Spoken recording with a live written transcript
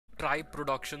Tribe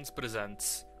Productions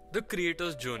presents The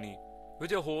Creator's Journey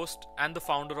with your host and the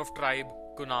founder of Tribe,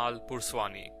 Kunal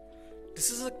Purswani.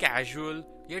 This is a casual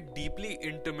yet deeply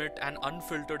intimate and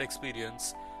unfiltered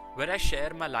experience where I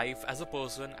share my life as a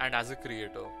person and as a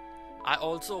creator. I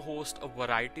also host a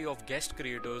variety of guest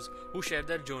creators who share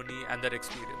their journey and their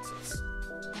experiences.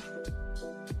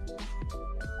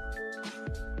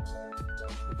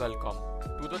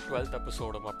 Welcome to the 12th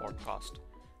episode of my podcast.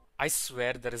 I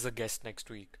swear there is a guest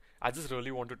next week. I just really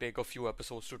want to take a few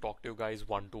episodes to talk to you guys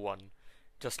one to one.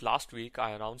 Just last week, I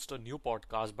announced a new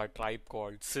podcast by Tribe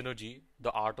called Synergy,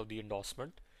 The Art of the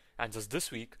Endorsement. And just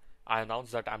this week, I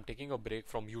announced that I'm taking a break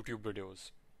from YouTube videos.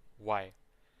 Why?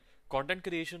 Content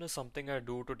creation is something I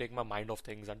do to take my mind off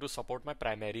things and to support my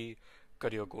primary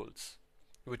career goals.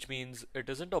 Which means it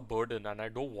isn't a burden and I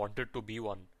don't want it to be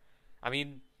one. I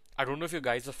don't know if you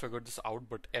guys have figured this out,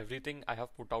 but everything I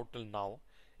have put out till now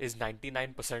is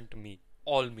 99% me,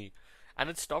 all me.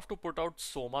 And it's tough to put out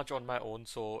so much on my own,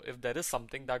 so if there is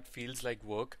something that feels like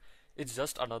work, it's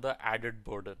just another added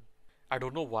burden. I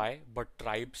don't know why, but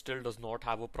Tribe still does not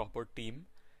have a proper team.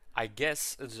 I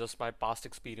guess it's just my past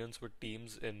experience with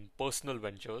teams in personal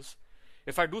ventures.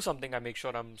 If I do something, I make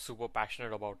sure I'm super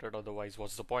passionate about it, otherwise,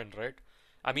 what's the point, right?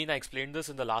 I explained this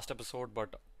in the last episode,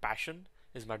 but passion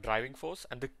is my driving force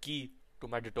and the key to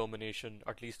my determination,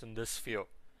 at least in this sphere.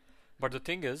 But the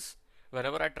thing is,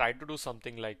 whenever I tried to do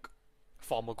something like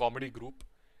form a comedy group,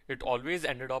 it always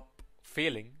ended up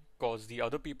failing because the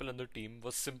other people in the team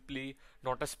were simply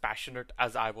not as passionate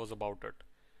as I was about it.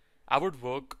 I would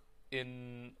work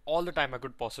in all the time I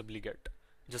could possibly get,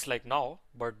 just like now,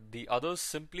 but the others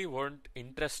simply weren't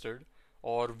interested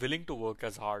or willing to work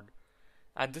as hard.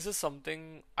 And this is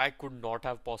something I could not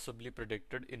have possibly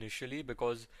predicted initially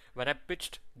because when I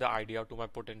pitched the idea to my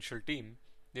potential team,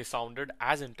 they sounded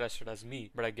as interested as me,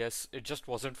 but I guess it just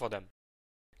wasn't for them.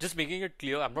 Just making it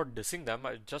clear, I'm not dissing them,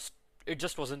 it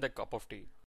just wasn't their cup of tea.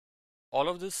 All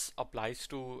of this applies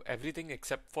to everything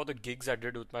except for the gigs I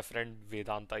did with my friend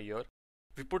Vedanta here.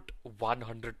 We put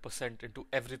 100% into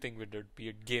everything we did, be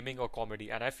it gaming or comedy,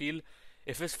 and I feel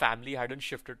if his family hadn't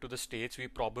shifted to the States, we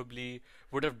probably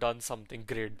would have done something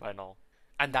great by now.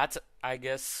 And that's, I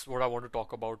guess, what I want to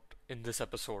talk about in this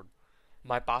episode.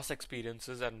 My past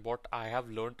experiences and what I have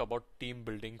learned about team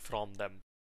building from them.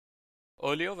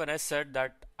 Earlier, when I said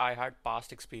that I had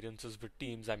past experiences with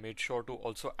teams, I made sure to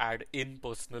also add in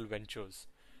personal ventures.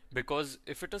 Because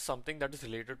if it is something that is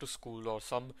related to school or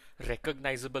some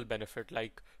recognizable benefit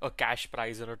like a cash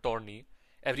prize in a tourney,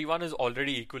 everyone is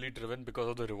already equally driven because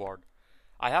of the reward.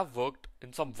 I have worked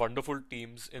in some wonderful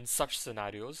teams in such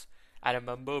scenarios. I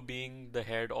remember being the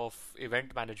head of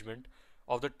event management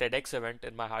of the TEDx event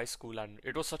in my high school, and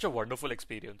it was such a wonderful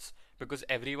experience because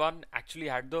everyone actually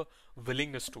had the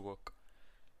willingness to work.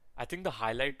 I think the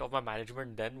highlight of my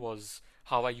management then was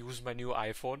how I used my new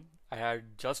iPhone. I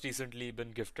had just recently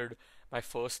been gifted my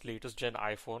first latest gen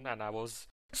iPhone and I was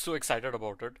so excited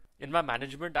about it. In my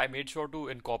management, I made sure to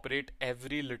incorporate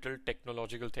every little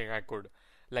technological thing I could,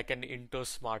 like an inter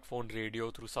smartphone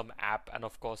radio through some app, and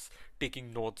of course,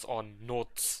 taking notes on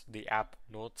Notes, the app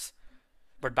Notes.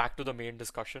 But back to the main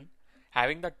discussion.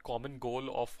 Having that common goal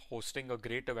of hosting a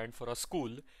great event for a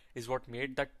school is what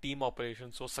made that team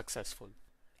operation so successful.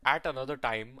 At another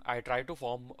time, I tried to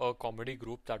form a comedy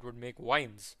group that would make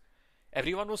wines.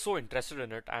 Everyone was so interested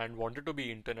in it and wanted to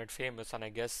be internet famous, and I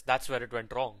guess that's where it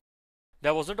went wrong.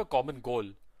 There wasn't a common goal.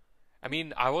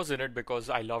 I was in it because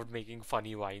I loved making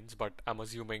funny wines, but I'm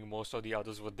assuming most of the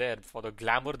others were there for the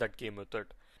glamour that came with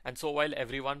it. And so while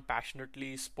everyone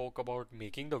passionately spoke about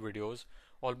making the videos,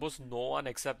 almost no one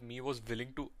except me was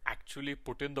willing to actually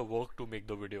put in the work to make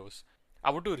the videos.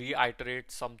 I want to reiterate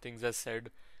some things I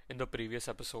said in the previous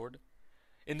episode.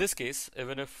 In this case,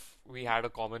 even if we had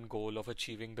a common goal of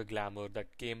achieving the glamour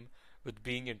that came with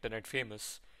being internet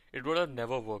famous, it would have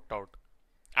never worked out.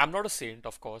 I'm not a saint,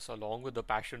 of course. Along with the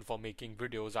passion for making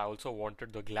videos, I also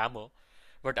wanted the glamour.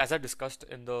 But as I discussed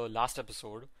in the last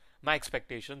episode, my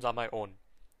expectations are my own.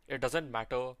 It doesn't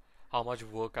matter how much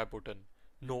work I put in.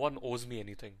 No one owes me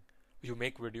anything. You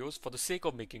make videos for the sake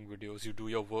of making videos. You do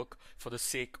your work for the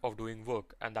sake of doing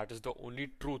work. And that is the only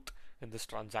truth in this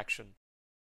transaction.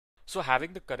 So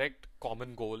having the correct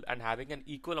common goal and having an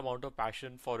equal amount of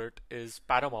passion for it is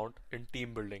paramount in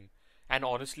team building. And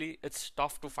honestly, it's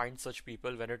tough to find such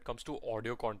people when it comes to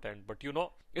audio content. But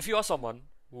if you are someone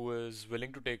who is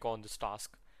willing to take on this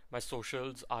task, my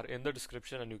socials are in the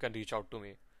description and you can reach out to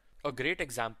me. A great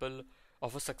example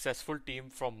of a successful team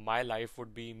from my life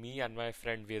would be me and my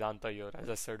friend Vedanta here, as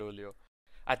I said earlier.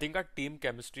 I think our team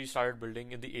chemistry started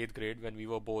building in the 8th grade when we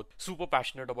were both super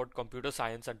passionate about computer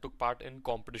science and took part in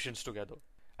competitions together.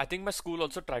 I think my school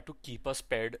also tried to keep us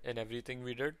paired in everything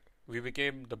we did. We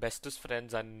became the bestest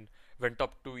friends and went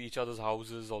up to each other's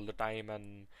houses all the time.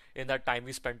 And in that time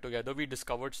we spent together, we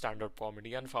discovered stand up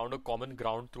comedy and found a common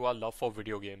ground through our love for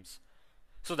video games.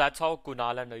 So that's how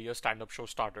Kunal and Ayyar stand up show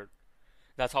started.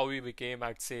 That's how we became,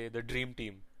 I'd say, the dream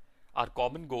team. Our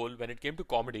common goal when it came to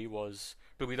comedy was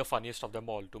to be the funniest of them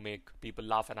all, to make people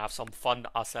laugh and have some fun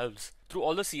ourselves. Through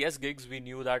all the CS gigs, we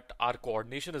knew that our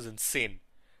coordination is insane.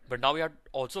 But now we had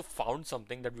also found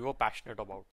something that we were passionate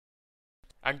about.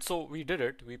 And so we did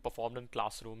it. We performed in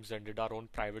classrooms and did our own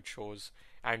private shows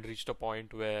and reached a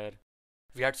point where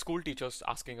we had school teachers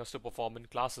asking us to perform in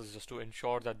classes just to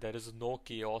ensure that there is no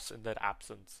chaos in their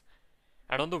absence.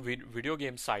 And on the video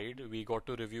game side, we got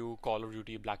to review Call of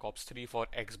Duty Black Ops 3 for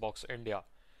Xbox India.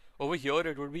 Over here,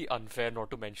 it would be unfair not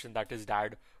to mention that his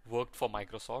dad worked for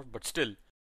Microsoft, but still,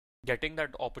 getting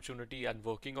that opportunity and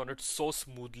working on it so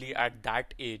smoothly at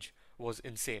that age was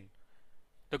insane.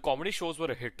 The comedy shows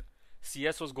were a hit.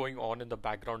 CS was going on in the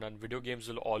background and video games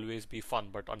will always be fun,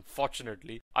 but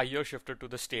unfortunately, Ayyar shifted to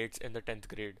the States in the 10th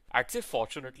grade. I'd say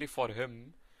fortunately for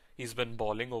him, he's been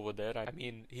balling over there. I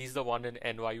mean, he's the one in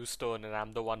NYU Stern and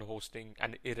I'm the one hosting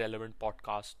an irrelevant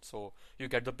podcast, so you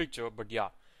get the picture, but yeah,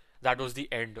 that was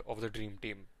the end of the dream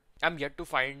team. I'm yet to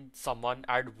find someone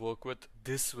I'd work with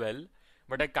this well,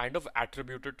 but I kind of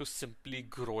attribute it to simply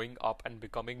growing up and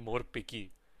becoming more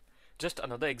picky. Just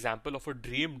another example of a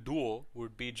dream duo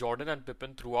would be Jordan and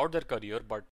Pippen throughout their career,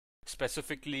 but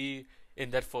specifically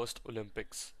in their first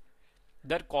Olympics.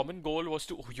 Their common goal was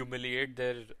to humiliate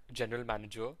their general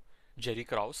manager, Jerry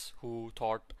Krause, who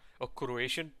thought a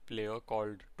Croatian player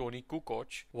called Toni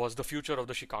Kukoc was the future of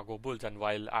the Chicago Bulls. And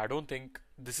while I don't think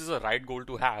this is a right goal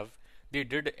to have, they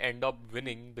did end up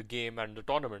winning the game and the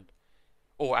tournament.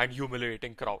 Oh, and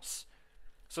humiliating Krause.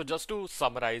 So, just to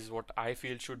summarize what I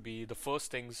feel should be the first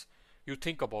things you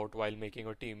think about while making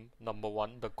a team. Number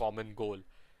one, the common goal.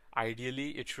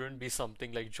 Ideally, it shouldn't be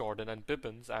something like Jordan and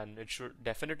Pippins, and it should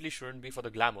definitely shouldn't be for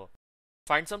the glamour.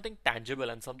 Find something tangible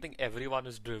and something everyone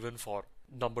is driven for.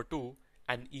 Number two,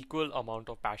 an equal amount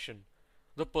of passion.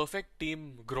 The perfect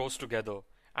team grows together,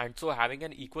 and so having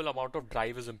an equal amount of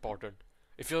drive is important.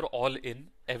 If you're all in,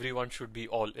 everyone should be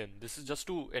all in. This is just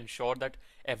to ensure that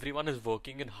everyone is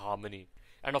working in harmony.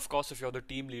 And of course, if you're the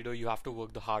team leader, you have to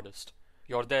work the hardest.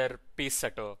 You're their pace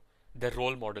setter, their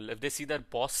role model. If they see their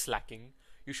boss slacking,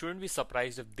 you shouldn't be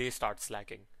surprised if they start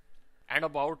slacking. And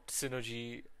about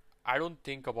synergy, I don't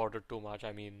think about it too much.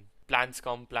 I mean, plans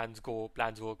come, plans go,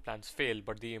 plans work, plans fail,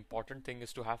 but the important thing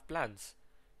is to have plans.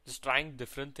 Just trying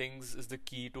different things is the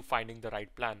key to finding the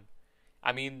right plan.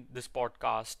 I mean, this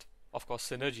podcast, of course,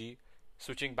 synergy,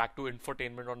 switching back to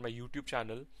infotainment on my YouTube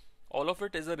channel, all of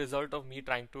it is a result of me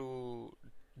trying to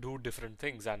do different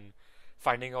things and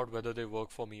finding out whether they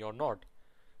work for me or not.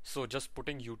 So just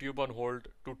putting YouTube on hold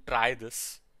to try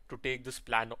this, to take this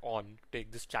plan on,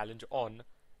 take this challenge on,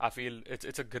 I feel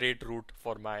it's a great route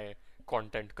for my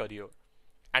content career.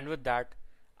 And with that,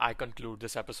 I conclude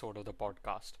this episode of the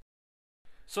podcast.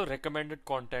 So recommended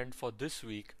content for this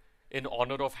week in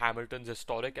honor of Hamilton's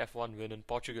historic F1 win in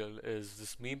Portugal is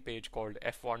this meme page called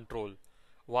F1 Troll.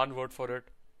 One word for it.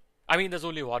 I mean, there's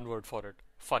only one word for it.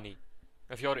 Funny.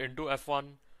 If you're into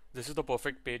F1, this is the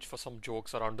perfect page for some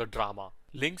jokes around the drama.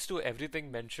 Links to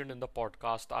everything mentioned in the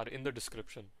podcast are in the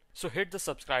description. So hit the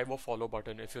subscribe or follow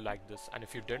button if you like this, and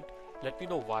if you didn't, let me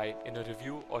know why in a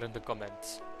review or in the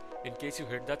comments. In case you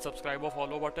hit that subscribe or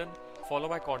follow button, follow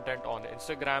my content on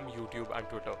Instagram, YouTube and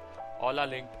Twitter. All are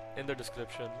linked in the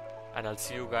description, and I'll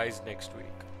see you guys next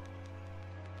week.